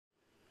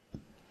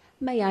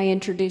May I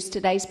introduce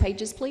today's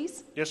pages,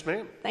 please? Yes,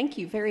 ma'am. Thank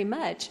you very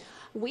much.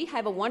 We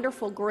have a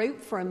wonderful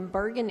group from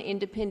Bergen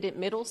Independent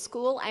Middle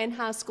School and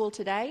High School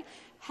today.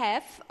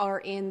 Half are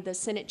in the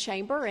Senate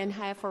chamber and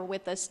half are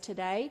with us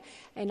today.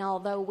 And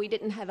although we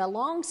didn't have a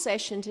long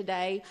session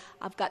today,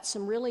 I've got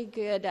some really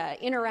good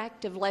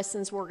interactive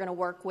lessons we're going to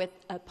work with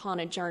upon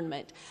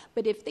adjournment.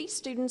 But if these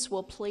students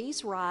will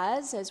please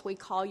rise as we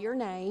call your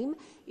name,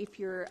 if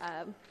you're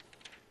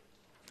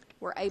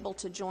were able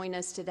to join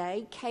us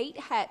today. Kate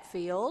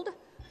Hatfield,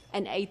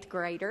 an 8th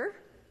grader.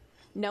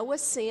 Noah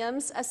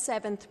Sims, a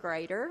 7th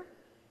grader.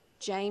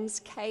 James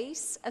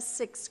Case, a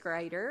 6th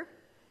grader.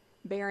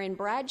 Barron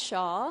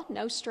Bradshaw,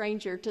 no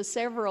stranger to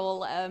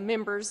several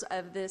members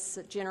of this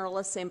General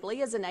Assembly,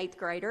 is an 8th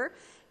grader.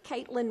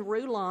 Caitlin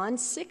Rulon,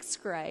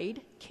 6th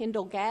grade.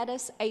 Kendall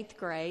Gaddis, 8th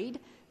grade.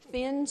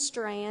 Finn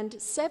Strand,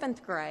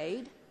 7th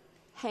grade.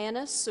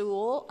 Hannah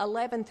Sewell,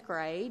 11th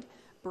grade.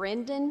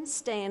 Brendan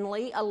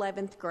Stanley,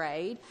 11th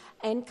grade,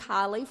 and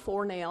Kylie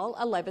Fornell,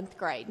 11th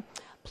grade.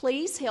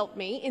 Please help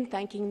me in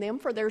thanking them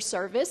for their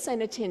service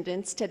and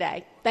attendance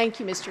today. Thank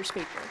you, Mr.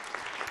 Speaker.